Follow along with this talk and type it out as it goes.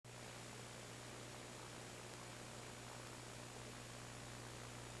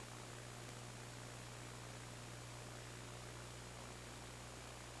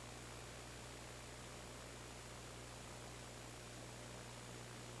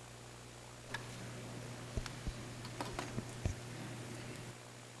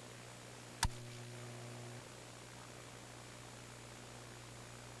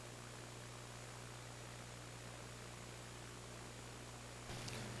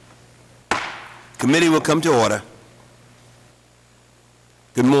Committee will come to order.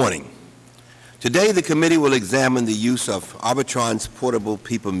 Good morning. Today, the committee will examine the use of Arbitron's portable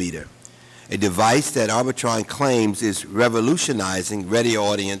people meter, a device that Arbitron claims is revolutionizing radio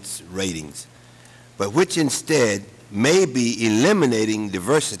audience ratings, but which instead may be eliminating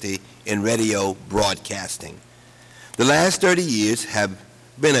diversity in radio broadcasting. The last 30 years have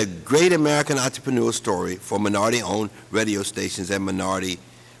been a great American entrepreneurial story for minority-owned radio stations and minority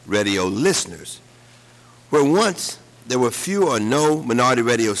radio listeners. Where once there were few or no minority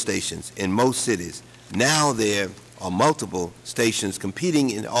radio stations in most cities, now there are multiple stations competing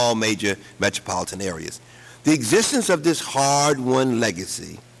in all major metropolitan areas. The existence of this hard-won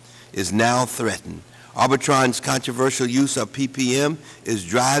legacy is now threatened. Arbitron's controversial use of PPM is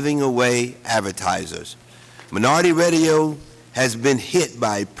driving away advertisers. Minority radio has been hit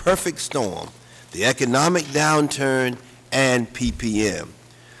by a perfect storm, the economic downturn and PPM.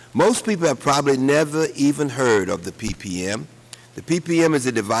 Most people have probably never even heard of the PPM. The PPM is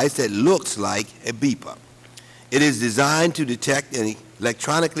a device that looks like a beeper. It is designed to detect and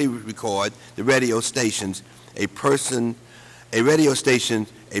electronically record the radio stations a person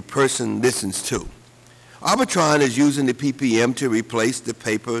listens to. Arbitron is using the PPM to replace the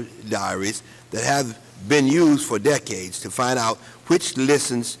paper diaries that have been used for decades to find out who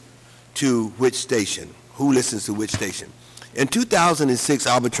listens to which station. In 2006,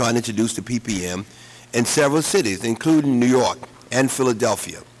 Arbitron introduced the PPM in several cities, including New York and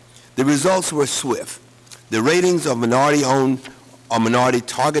Philadelphia. The results were swift. The ratings of minority-owned or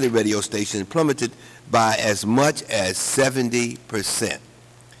minority-targeted radio stations plummeted by as much as 70%.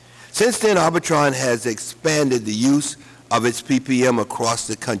 Since then, Arbitron has expanded the use of its PPM across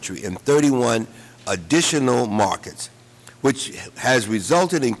the country in 31 additional markets, which has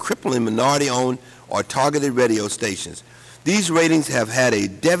resulted in crippling minority-owned or targeted radio stations. These ratings have had a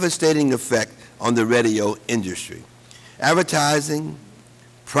devastating effect on the radio industry. Advertising,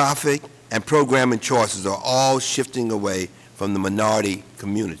 profit, and programming choices are all shifting away from the minority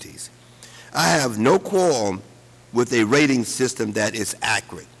communities. I have no quarrel with a rating system that is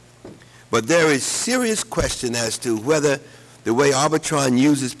accurate, but there is serious question as to whether the way Arbitron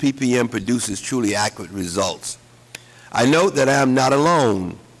uses PPM produces truly accurate results. I note that I am not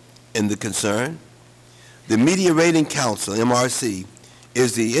alone in the concern. The Media Rating Council, MRC,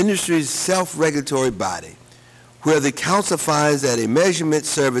 is the industry's self-regulatory body, where the council finds that a measurement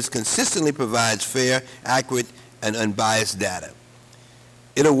service consistently provides fair, accurate, and unbiased data.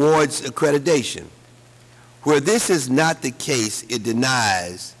 It awards accreditation. Where this is not the case, it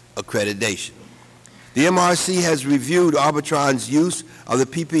denies accreditation. The MRC has reviewed Arbitron's use of the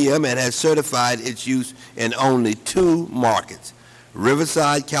PPM and has certified its use in only 2 markets,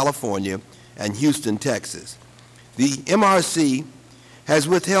 Riverside, California, and Houston, Texas. The MRC has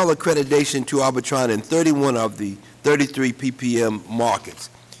withheld accreditation to Arbitron in 31 of the 33 PPM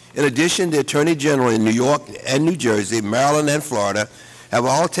markets. In addition, the Attorney General in New York and New Jersey, Maryland, and Florida have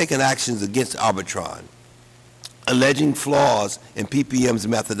all taken actions against Arbitron, alleging flaws in PPM's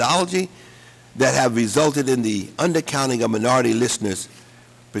methodology that have resulted in the undercounting of minority listeners,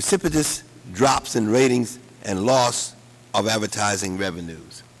 precipitous drops in ratings, and loss of advertising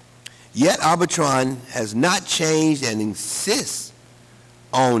revenues. Yet Arbitron has not changed and insists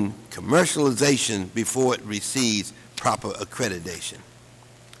on commercialization before it receives proper accreditation.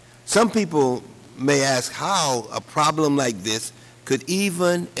 Some people may ask how a problem like this could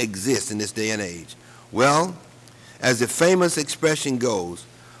even exist in this day and age. Well, as the famous expression goes,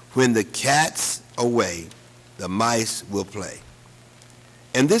 when the cat's away, the mice will play.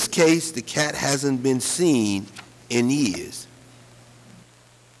 In this case, the cat hasn't been seen in years.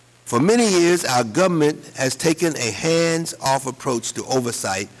 For many years, our government has taken a hands-off approach to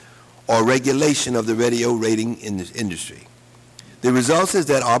oversight or regulation of the radio rating industry. The result is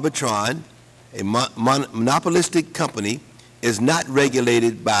that Arbitron, a monopolistic company, is not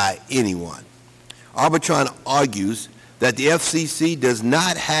regulated by anyone. Arbitron argues that the FCC does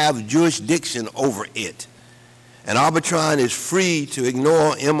not have jurisdiction over it, and Arbitron is free to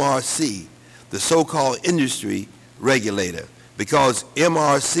ignore MRC, the so-called industry regulator, because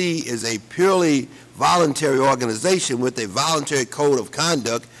MRC is a purely voluntary organization with a voluntary code of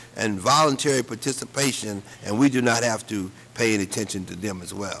conduct and voluntary participation, and we do not have to pay any attention to them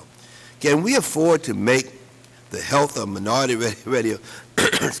as well. Can we afford to make the health of minority radio,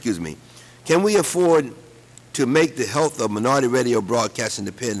 excuse me, can we afford to make the health of minority radio broadcasting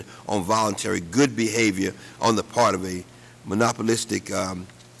depend on voluntary good behavior on the part of a monopolistic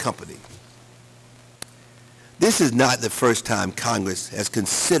company? This is not the first time Congress has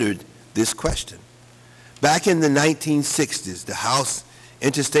considered this question. Back in the 1960s, the House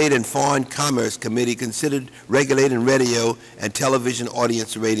Interstate and Foreign Commerce Committee considered regulating radio and television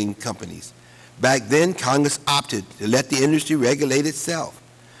audience rating companies. Back then, Congress opted to let the industry regulate itself,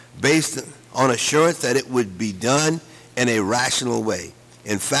 based on assurance that it would be done in a rational way.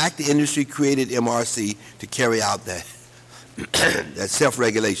 In fact, the industry created MRC to carry out that, that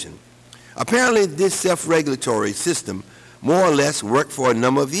self-regulation. Apparently, this self-regulatory system more or less worked for a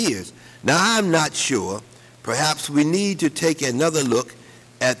number of years. Now, I'm not sure. Perhaps we need to take another look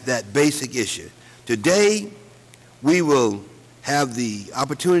at that basic issue. Today, we will have the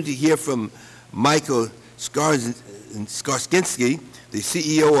opportunity to hear from Michael Skarskinski, the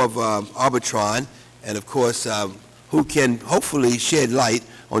CEO of Arbitron, and of course, who can hopefully shed light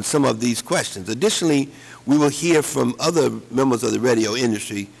on some of these questions. Additionally, we will hear from other members of the radio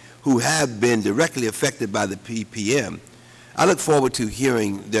industry who have been directly affected by the PPM. I look forward to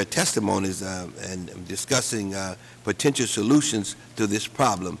hearing their testimonies and discussing potential solutions to this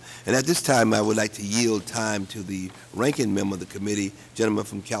problem. And at this time, I would like to yield time to the ranking member of the committee, gentleman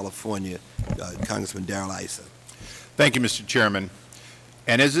from California, Congressman Darrell Issa. Thank you, Mr. Chairman.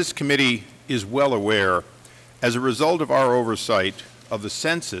 And as this committee is well aware, as a result of our oversight of the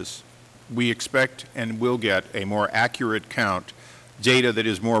census, we expect and will get a more accurate count, data that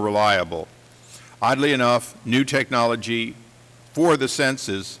is more reliable. Oddly enough, new technology for the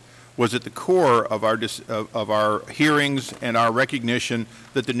census was at the core of our hearings and our recognition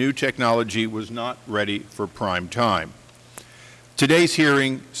that the new technology was not ready for prime time. Today's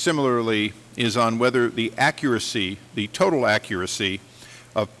hearing, similarly, is on whether the accuracy, the total accuracy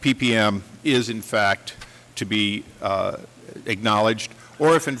of PPM is in fact to be acknowledged,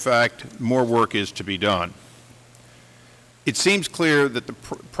 or if in fact more work is to be done. It seems clear that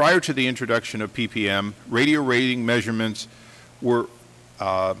prior to the introduction of PPM, radio rating measurement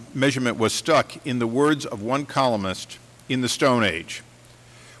was stuck in the words of one columnist in the Stone Age.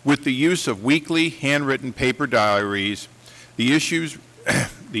 With the use of weekly handwritten paper diaries, the issues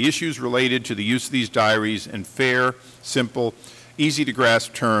related to the use of these diaries in fair, simple,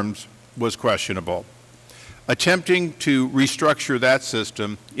 easy-to-grasp terms was questionable. Attempting to restructure that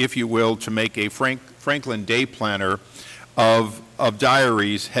system, if you will, to make a Franklin Day Planner of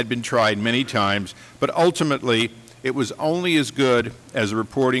diaries had been tried many times, but ultimately it was only as good as a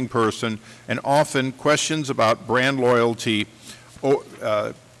reporting person, and often questions about brand loyalty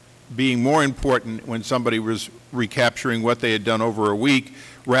being more important when somebody was recapturing what they had done over a week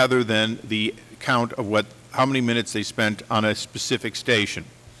rather than the count of how many minutes they spent on a specific station.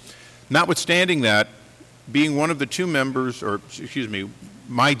 Notwithstanding that, being one of the two members, or excuse me,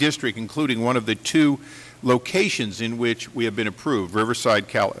 my district including one of the two locations in which we have been approved, Riverside,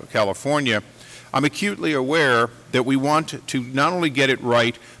 California, I'm acutely aware that we want to not only get it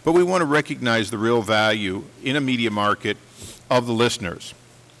right, but we want to recognize the real value in a media market of the listeners.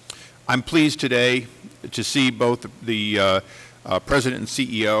 I'm pleased today to see both the President and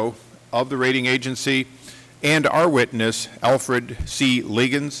CEO of the rating agency and our witness, Alfred C.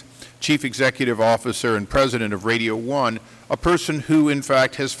 Liggins, Chief Executive Officer and President of Radio One, a person who, in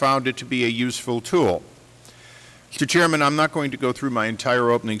fact, has found it to be a useful tool. Mr. Chairman, I'm not going to go through my entire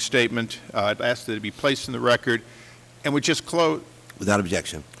opening statement. I'd ask that it be placed in the record, and would just close. Without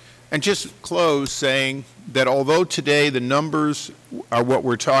objection. And just close saying that although today the numbers are what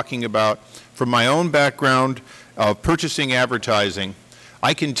we're talking about, from my own background of purchasing advertising,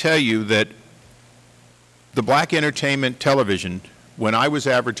 I can tell you that the black entertainment television, when I was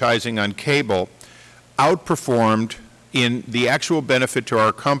advertising on cable, outperformed in the actual benefit to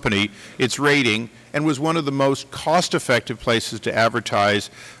our company, its rating, and was one of the most cost-effective places to advertise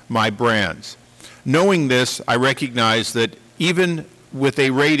my brands. Knowing this, I recognize that even with a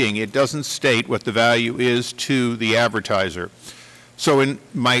rating, it doesn't state what the value is to the advertiser. So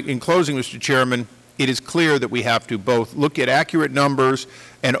in closing, Mr. Chairman, it is clear that we have to both look at accurate numbers,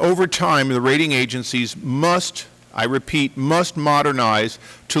 and over time the rating agencies must, I repeat, must modernize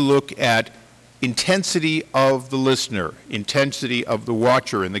to look at intensity of the listener, intensity of the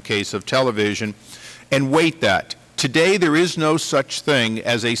watcher in the case of television, and weight that. Today there is no such thing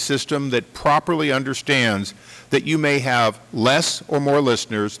as a system that properly understands that you may have less or more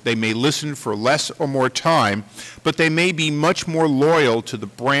listeners, they may listen for less or more time, but they may be much more loyal to the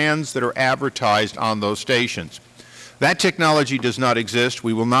brands that are advertised on those stations. That technology does not exist.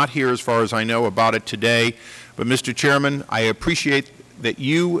 We will not hear, as far as I know, about it today. But, Mr. Chairman, I appreciate that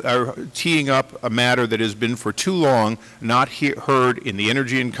you are teeing up a matter that has been for too long not heard in the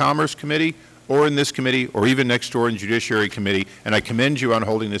Energy and Commerce Committee, or in this committee, or even next door in Judiciary Committee, and I commend you on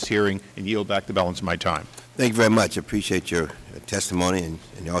holding this hearing and yield back the balance of my time. Thank you very much. I appreciate your testimony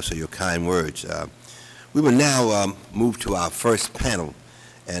and also your kind words. We will now move to our first panel,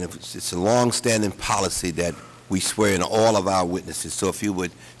 and it's a long-standing policy that we swear in all of our witnesses. So if you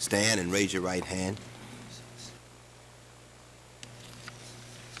would stand and raise your right hand.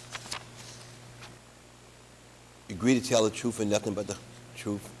 You agree to tell the truth and nothing but the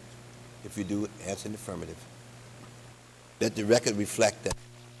truth? If you do, answer in the affirmative. Let the record reflect that.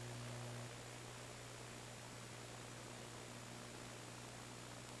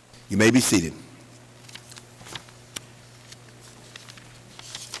 You may be seated.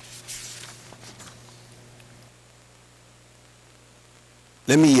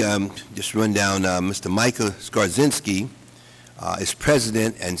 Let me just run down. Mr. Michael Skarzinski is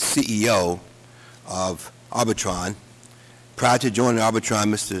President and CEO of Arbitron. Prior to joining Arbitron,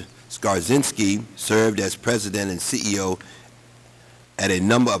 Mr. Skarzinski served as President and CEO at a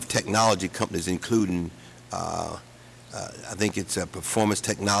number of technology companies, including, I think it's Performance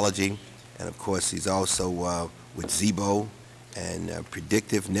Technology, and of course he's also with Zebo and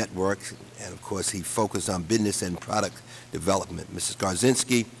Predictive Networks, and of course he focused on business and product development. Mr.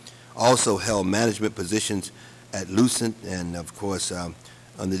 Skarzinski also held management positions at Lucent and of course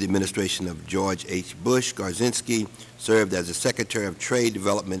under the administration of George H. Bush. Skarzinski served as the Secretary of Trade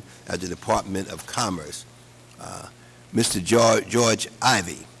Development at the Department of Commerce. Mr. George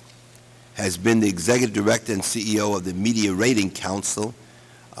Ivey has been the Executive Director and CEO of the Media Rating Council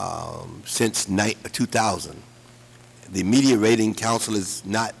since 2000. The Media Rating Council is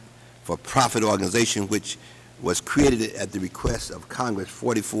not for profit organization which was created at the request of Congress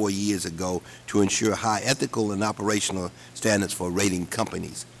 44 years ago to ensure high ethical and operational standards for rating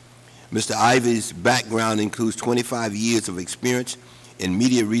companies. Mr. Ivey's background includes 25 years of experience in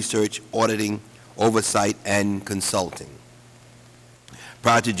media research, auditing, oversight, and consulting.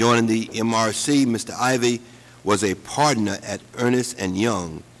 Prior to joining the MRC, Mr. Ivey was a partner at Ernst &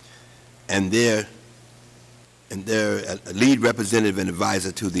 Young and their lead representative and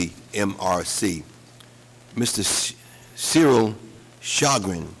advisor to the MRC. Mr. Cyril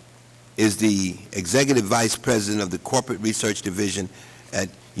Chagrin is the Executive Vice President of the Corporate Research Division at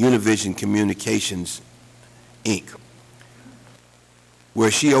Univision Communications, Inc.,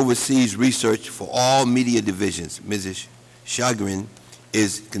 where she oversees research for all media divisions. Mrs. Chagrin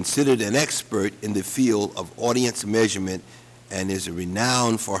is considered an expert in the field of audience measurement and is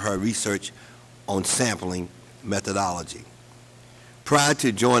renowned for her research on sampling methodology. Prior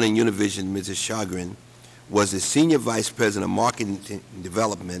to joining Univision, Mrs. Chagrin was the Senior Vice President of Marketing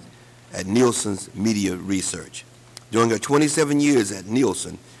Development at Nielsen's Media Research. During her 27 years at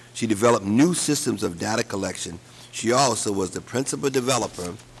Nielsen, she developed new systems of data collection. She also was the principal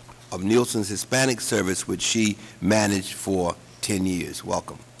developer of Nielsen's Hispanic service, which she managed for 10 years.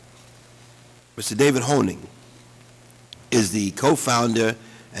 Welcome. Mr. David Honing is the co-founder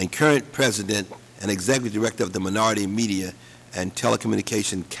and current president and executive director of the Minority Media and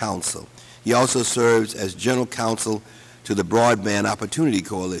Telecommunication Council. He also serves as general counsel to the Broadband Opportunity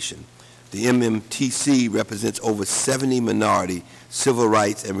Coalition. The MMTC represents over 70 minority, civil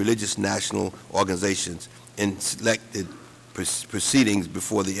rights, and religious national organizations in selected proceedings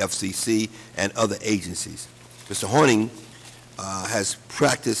before the FCC and other agencies. Mr. Horning has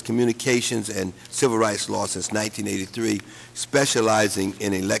practiced communications and civil rights law since 1983, specializing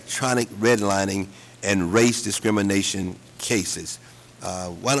in electronic redlining and race discrimination cases.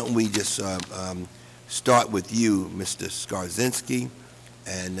 Why don't we just start with you, Mr. Skarzinski,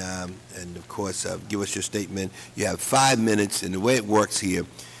 and of course give us your statement. You have 5 minutes, and the way it works here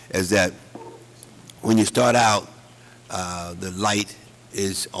is that when you start out, the light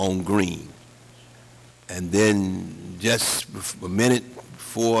is on green, and then just a minute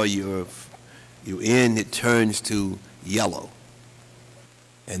before you're in, it turns to yellow,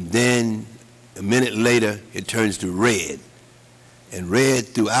 and then a minute later it turns to red, and red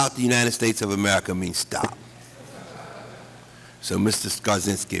throughout the United States of America means stop. So Mr.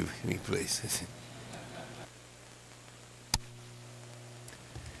 Skarzinski, please.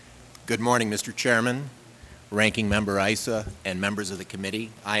 Good morning, Mr. Chairman, Ranking Member Issa, and members of the committee.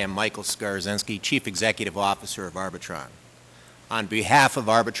 I am Michael Skarzinski, Chief Executive Officer of Arbitron. On behalf of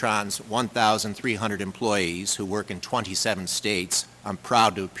Arbitron's 1,300 employees who work in 27 states, I'm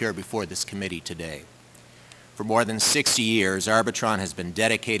proud to appear before this committee today. For more than 60 years, Arbitron has been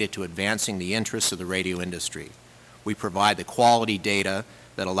dedicated to advancing the interests of the radio industry. We provide the quality data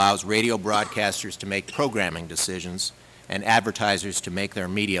that allows radio broadcasters to make programming decisions and advertisers to make their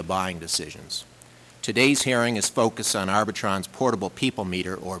media buying decisions. Today's hearing is focused on Arbitron's Portable People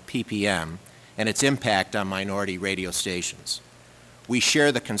Meter, or PPM, and its impact on minority radio stations. We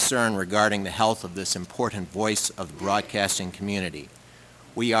share the concern regarding the health of this important voice of the broadcasting community.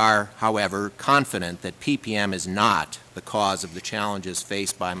 We are, however, confident that PPM is not the cause of the challenges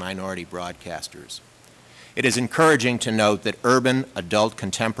faced by minority broadcasters. It is encouraging to note that urban adult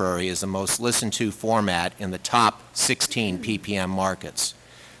contemporary is the most listened to format in the top 16 PPM markets.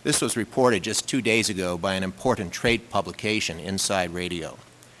 This was reported just 2 days ago by an important trade publication, Inside Radio.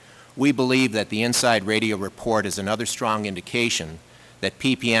 We believe that the Inside Radio report is another strong indication that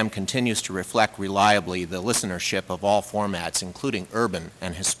PPM continues to reflect reliably the listenership of all formats, including urban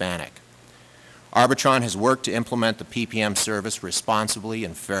and Hispanic. Arbitron has worked to implement the PPM service responsibly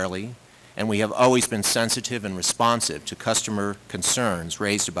and fairly, and we have always been sensitive and responsive to customer concerns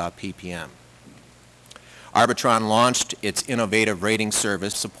raised about PPM. Arbitron launched its innovative rating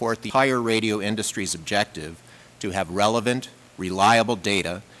service to support the entire radio industry's objective to have relevant, reliable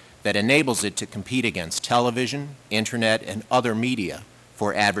data that enables it to compete against television, internet, and other media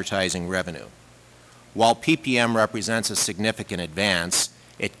for advertising revenue. While PPM represents a significant advance,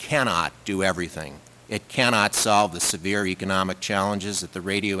 it cannot do everything. It cannot solve the severe economic challenges that the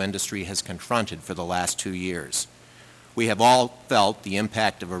radio industry has confronted for the last 2 years. We have all felt the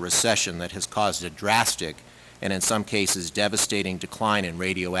impact of a recession that has caused a drastic and in some cases devastating decline in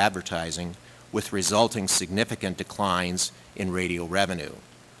radio advertising, with resulting significant declines in radio revenue.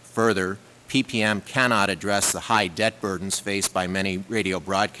 Further, PPM cannot address the high debt burdens faced by many radio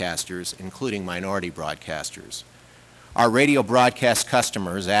broadcasters, including minority broadcasters. Our radio broadcast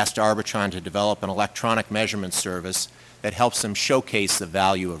customers asked Arbitron to develop an electronic measurement service that helps them showcase the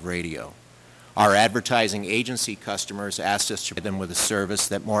value of radio. Our advertising agency customers asked us to provide them with a service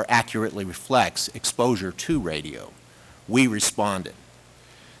that more accurately reflects exposure to radio. We responded.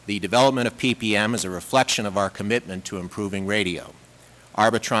 The development of PPM is a reflection of our commitment to improving radio.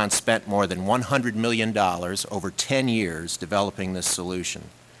 Arbitron spent more than $100 million over 10 years developing this solution.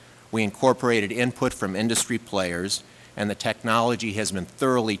 We incorporated input from industry players, and the technology has been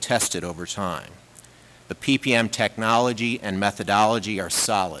thoroughly tested over time. The PPM technology and methodology are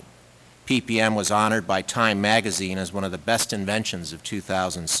solid. PPM was honored by Time magazine as one of the best inventions of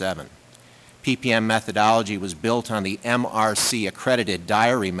 2007. PPM methodology was built on the MRC accredited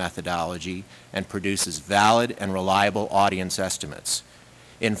diary methodology and produces valid and reliable audience estimates.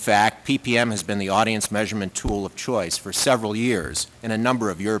 In fact, PPM has been the audience measurement tool of choice for several years in a number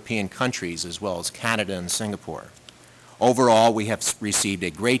of European countries as well as Canada and Singapore. Overall, we have received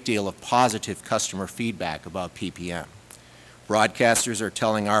a great deal of positive customer feedback about PPM. Broadcasters are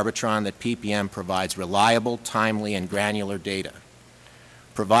telling Arbitron that PPM provides reliable, timely, and granular data.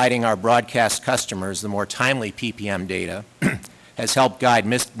 Providing our broadcast customers the more timely PPM data has helped guide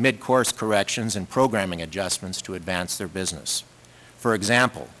mid-course corrections and programming adjustments to advance their business. For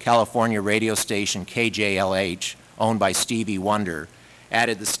example, California radio station KJLH, owned by Stevie Wonder,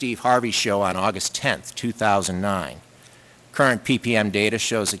 added the Steve Harvey Show on August 10, 2009. Current PPM data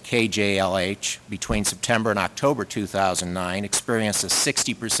shows that KJLH, between September and October 2009, experienced a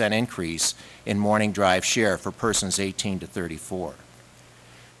 60% increase in morning drive share for persons 18 to 34.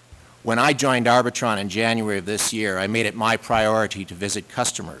 When I joined Arbitron in January of this year, I made it my priority to visit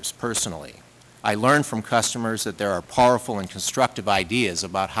customers personally. I learned from customers that there are powerful and constructive ideas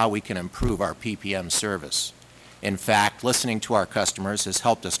about how we can improve our PPM service. In fact, listening to our customers has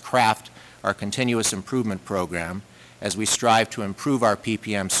helped us craft our continuous improvement program as we strive to improve our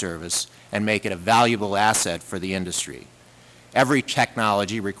PPM service and make it a valuable asset for the industry. Every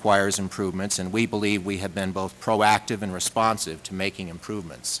technology requires improvements, and we believe we have been both proactive and responsive to making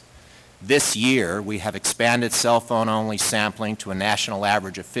improvements. This year, we have expanded cell phone-only sampling to a national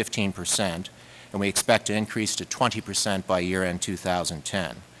average of 15%, and we expect to increase to 20% by year-end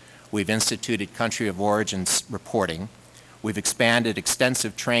 2010. We've instituted country of origin reporting. We've expanded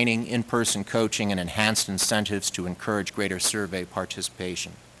extensive training, in-person coaching, and enhanced incentives to encourage greater survey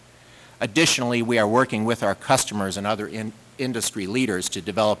participation. Additionally, we are working with our customers and other industry leaders to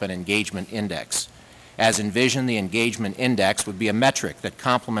develop an engagement index. As envisioned, the engagement index would be a metric that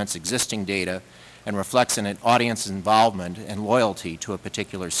complements existing data and reflects an audience's involvement and loyalty to a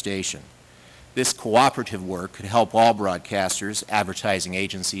particular station. This cooperative work could help all broadcasters, advertising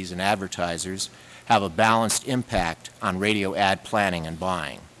agencies, and advertisers have a balanced impact on radio ad planning and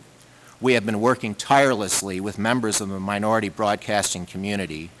buying. We have been working tirelessly with members of the minority broadcasting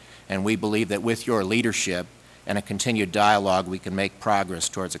community, and we believe that with your leadership and a continued dialogue, we can make progress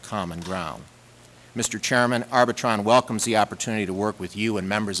towards a common ground. Mr. Chairman, Arbitron welcomes the opportunity to work with you and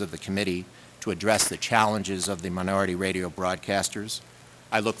members of the committee to address the challenges of the minority radio broadcasters.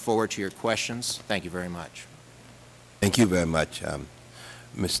 I look forward to your questions. Thank you very much. Thank you very much.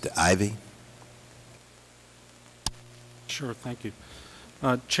 Mr. Ivey? Sure, thank you.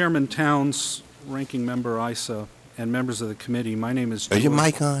 Chairman Towns, Ranking Member Issa, and members of the committee, my name is Is your George.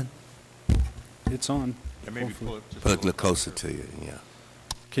 mic on? It's on. Maybe Hopefully. pull it just Put it a little closer to you, yeah.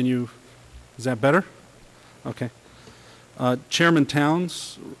 Can you, is that better? Okay. Chairman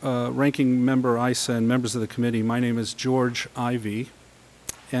Towns, Ranking Member Issa, and members of the committee, my name is George Ivey,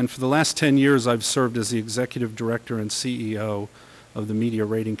 and for the last 10 years I've served as the Executive Director and CEO of the Media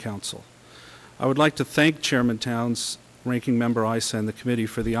Rating Council. I would like to thank Chairman Towns, Ranking Member Issa, and the committee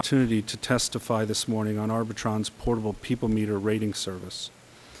for the opportunity to testify this morning on Arbitron's portable people meter rating service.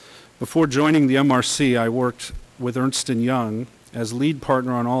 Before joining the MRC, I worked with Ernst & Young as lead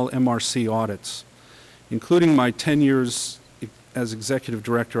partner on all MRC audits. Including my 10 years as Executive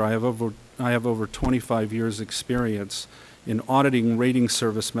Director, I have over 25 years experience in auditing rating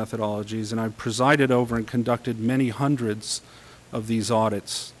service methodologies, and I've presided over and conducted many hundreds of these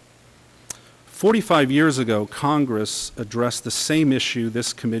audits. 45 years ago, Congress addressed the same issue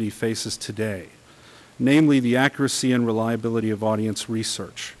this committee faces today, namely the accuracy and reliability of audience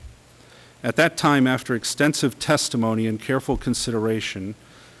research. At that time, after extensive testimony and careful consideration,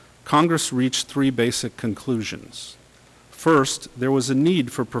 Congress reached three basic conclusions. First, there was a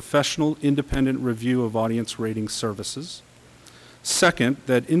need for professional, independent review of audience rating services. Second,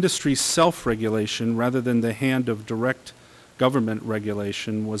 that industry self-regulation rather than the hand of direct government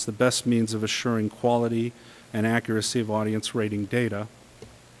regulation was the best means of assuring quality and accuracy of audience rating data.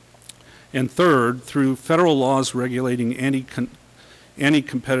 And third, through federal laws regulating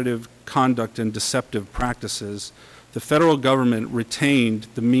anti-competitive conduct and deceptive practices, the federal government retained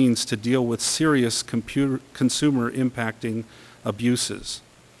the means to deal with serious consumer impacting abuses.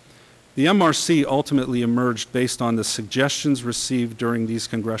 The MRC ultimately emerged based on the suggestions received during these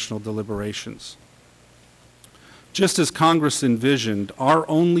congressional deliberations. Just as Congress envisioned, our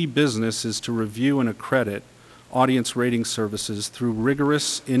only business is to review and accredit audience rating services through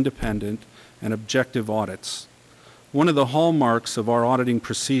rigorous, independent, and objective audits. One of the hallmarks of our auditing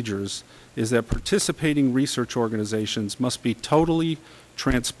procedures is that participating research organizations must be totally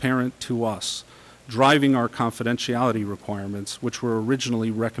transparent to us, driving our confidentiality requirements, which were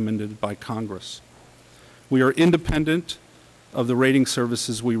originally recommended by Congress. We are independent of the rating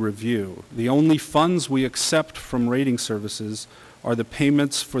services we review. The only funds we accept from rating services are the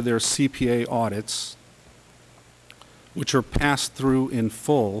payments for their CPA audits, which are passed through in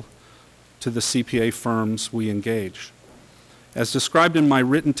full to the CPA firms we engage. As described in my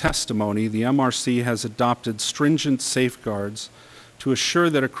written testimony, the MRC has adopted stringent safeguards to assure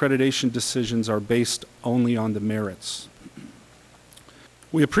that accreditation decisions are based only on the merits.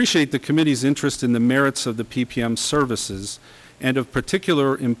 We appreciate the committee's interest in the merits of the PPM services, and of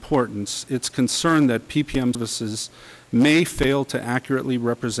particular importance, its concern that PPM services may fail to accurately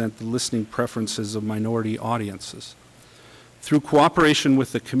represent the listening preferences of minority audiences. Through cooperation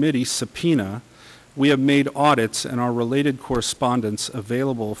with the committee subpoena, we have made audits and our related correspondence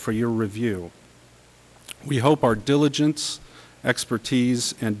available for your review. We hope our diligence,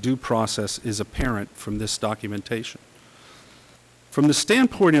 expertise, and due process is apparent from this documentation. From the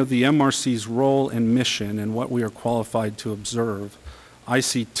standpoint of the MRC's role and mission and what we are qualified to observe, I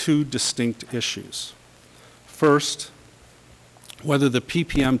see two distinct issues. First, whether the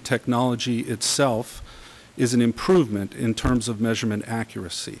PPM technology itself is an improvement in terms of measurement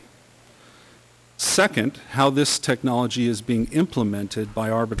accuracy. Second, how this technology is being implemented by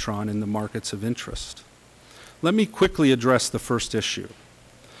Arbitron in the markets of interest. Let me quickly address the first issue.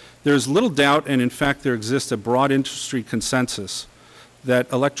 There is little doubt, and in fact there exists a broad industry consensus,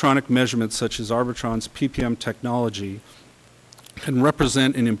 that electronic measurements such as Arbitron's PPM technology can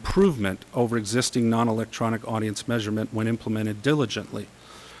represent an improvement over existing non-electronic audience measurement when implemented diligently.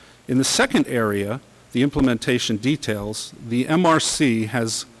 In the second area, the implementation details, the MRC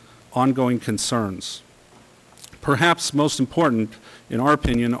has ongoing concerns. Perhaps most important, in our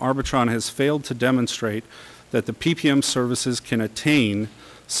opinion, Arbitron has failed to demonstrate that the PPM services can attain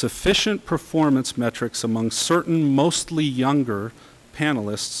sufficient performance metrics among certain mostly younger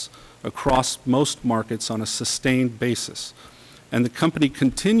panelists across most markets on a sustained basis. And the company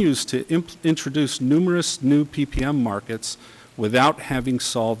continues to introduce numerous new PPM markets without having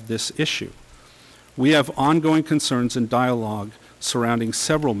solved this issue. We have ongoing concerns and dialogue surrounding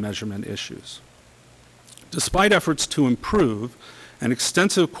several measurement issues. Despite efforts to improve and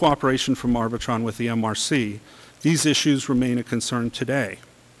extensive cooperation from Arbitron with the MRC, these issues remain a concern today.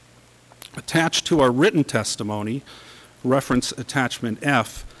 Attached to our written testimony, reference attachment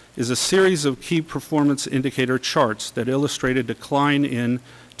F, is a series of key performance indicator charts that illustrate a decline in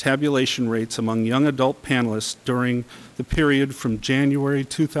tabulation rates among young adult panelists during the period from January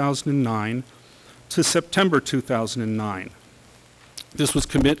 2009 to September 2009. This was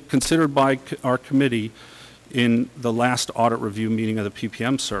considered by our committee in the last audit review meeting of the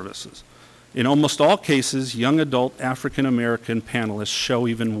PPM services. In almost all cases, young adult African American panelists show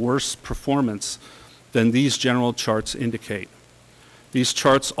even worse performance than these general charts indicate. These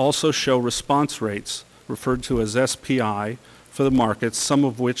charts also show response rates, referred to as SPI, for the markets, some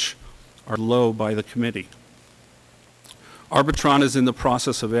of which are low by the committee. Arbitron is in the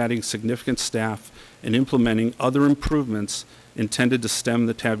process of adding significant staff and implementing other improvements intended to stem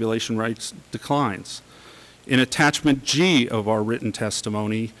the tabulation rates declines. In attachment G of our written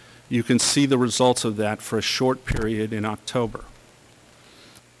testimony, you can see the results of that for a short period in October.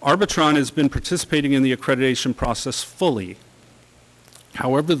 Arbitron has been participating in the accreditation process fully.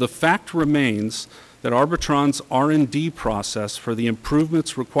 However, the fact remains that Arbitron's R&D process for the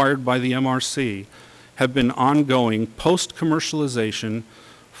improvements required by the MRC have been ongoing post-commercialization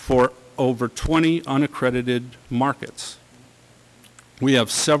for over 20 unaccredited markets. We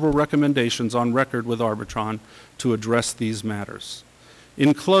have several recommendations on record with Arbitron to address these matters.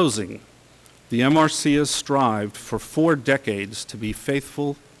 In closing, the MRC has strived for 4 decades to be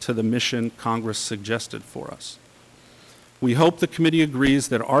faithful to the mission Congress suggested for us. We hope the committee agrees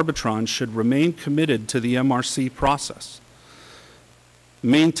that Arbitron should remain committed to the MRC process,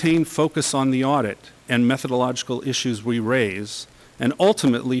 maintain focus on the audit and methodological issues we raise, and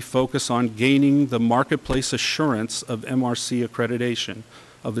ultimately focus on gaining the marketplace assurance of MRC accreditation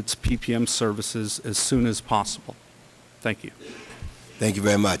of its PPM services as soon as possible. Thank you. Thank you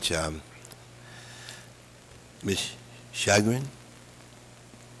very much. Ms. Chagrin?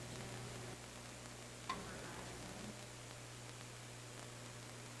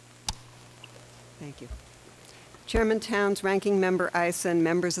 Thank you. Chairman Towns, Ranking Member Issa, and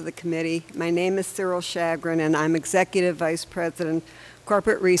members of the committee, my name is Cyril Chagrin, and I'm Executive Vice President,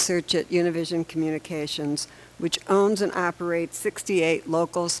 Corporate Research at Univision Communications, which owns and operates 68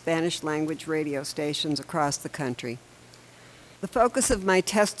 local Spanish-language radio stations across the country. The focus of my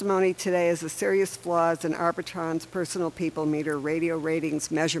testimony today is the serious flaws in Arbitron's personal people meter radio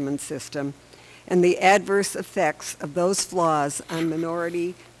ratings measurement system and the adverse effects of those flaws on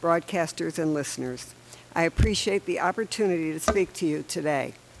minority broadcasters and listeners. I appreciate the opportunity to speak to you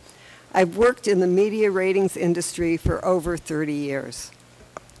today. I've worked in the media ratings industry for over 30 years.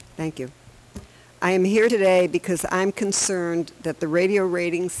 Thank you. I am here today because I'm concerned that the radio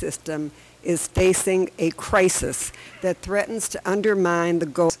rating system is facing a crisis that threatens to undermine the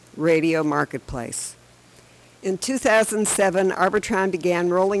goals of the radio marketplace. In 2007, Arbitron began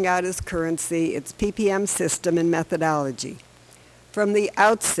rolling out as currency its PPM system and methodology. From the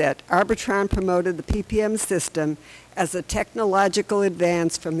outset, Arbitron promoted the PPM system as a technological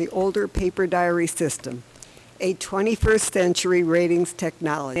advance from the older paper diary system, a 21st century ratings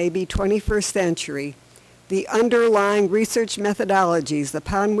technology. Maybe 21st century, the underlying research methodologies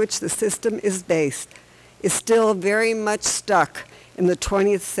upon which the system is based is still very much stuck in the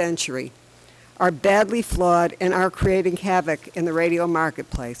 20th century, are badly flawed, and are creating havoc in the radio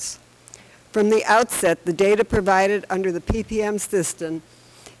marketplace. From the outset, the data provided under the PPM system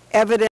evidence